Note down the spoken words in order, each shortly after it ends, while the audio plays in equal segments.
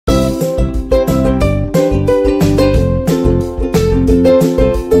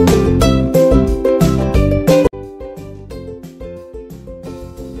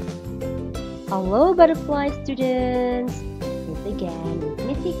butterfly students! Meet again with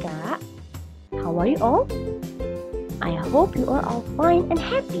Mithika. How are you all? I hope you are all fine and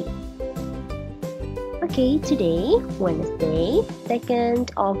happy. Okay, today, Wednesday,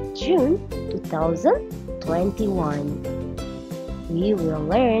 2nd of June 2021, we will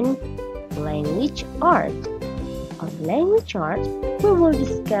learn language art. On language art, we will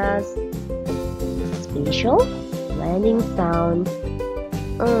discuss special blending sound.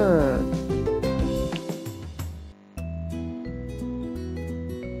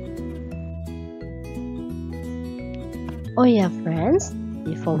 Oh yeah, friends,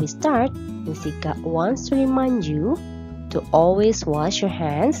 before we start, Mithika wants to remind you to always wash your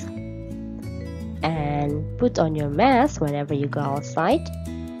hands and put on your mask whenever you go outside,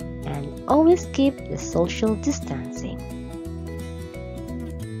 and always keep the social distancing.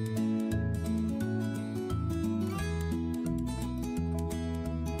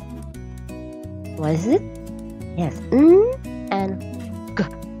 What is it? Yes, and g.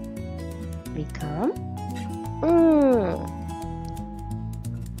 Become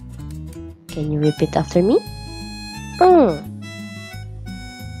Can you repeat after me?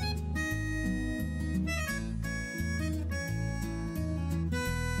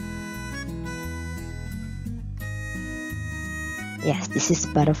 Yes, this is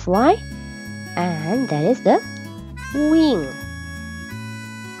butterfly, and that is the wing.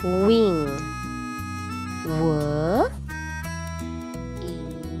 Wing. W,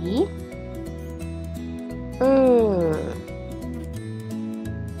 E,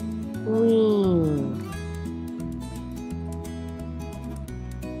 wing.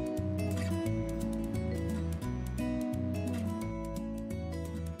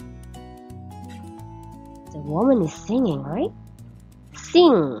 The woman is singing, right?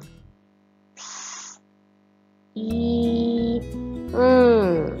 Sing. S, E,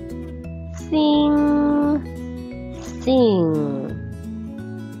 sing, sing.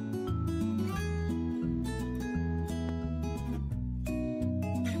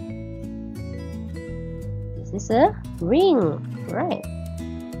 This is a ring, right?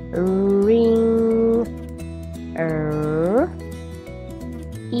 Ring.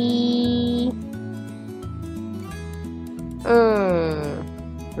 E,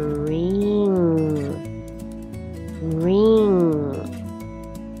 ring, ring,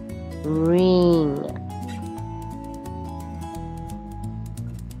 ring.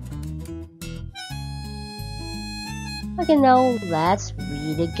 Okay, now let's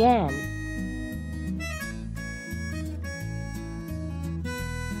read again.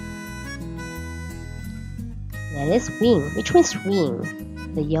 That is wing. Which one's wing?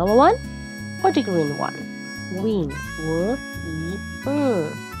 The yellow one or the green one? Wing. W, E,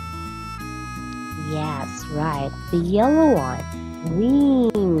 Yes, right. The yellow one.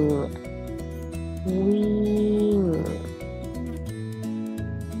 Wing. Wing.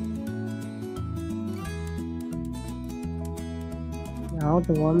 Now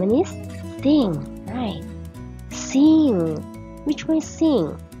the woman is sing, right? Sing. Which one is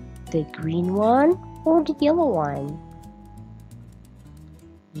sing? The green one or the yellow one?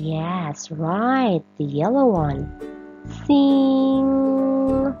 Yes, right. The yellow one.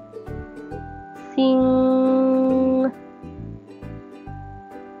 Sing. Sing.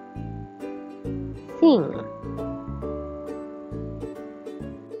 Sing.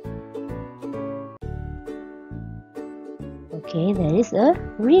 Okay, that is a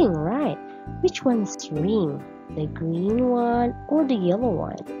ring, right? Which one is ring? The green one or the yellow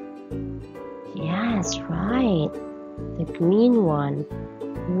one? Yes, right. The green one.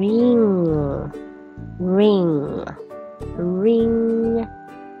 Ring. Ring. Ring.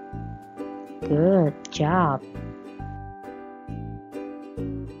 Good job.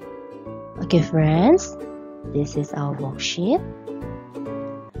 Okay, friends, this is our worksheet.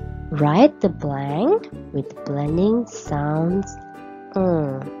 Write the blank with blending sounds.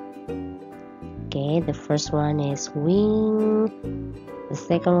 Okay, the first one is wing, the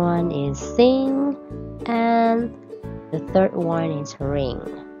second one is sing, and the third one is ring.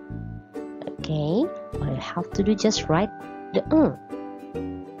 Okay, all you have to do just write the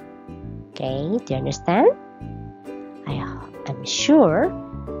Okay, do you understand? I'm sure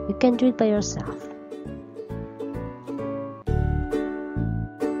you can do it by yourself.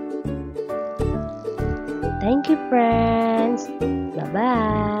 Thank you, friends.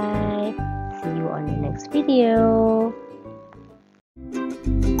 Bye-bye. See you on the next video.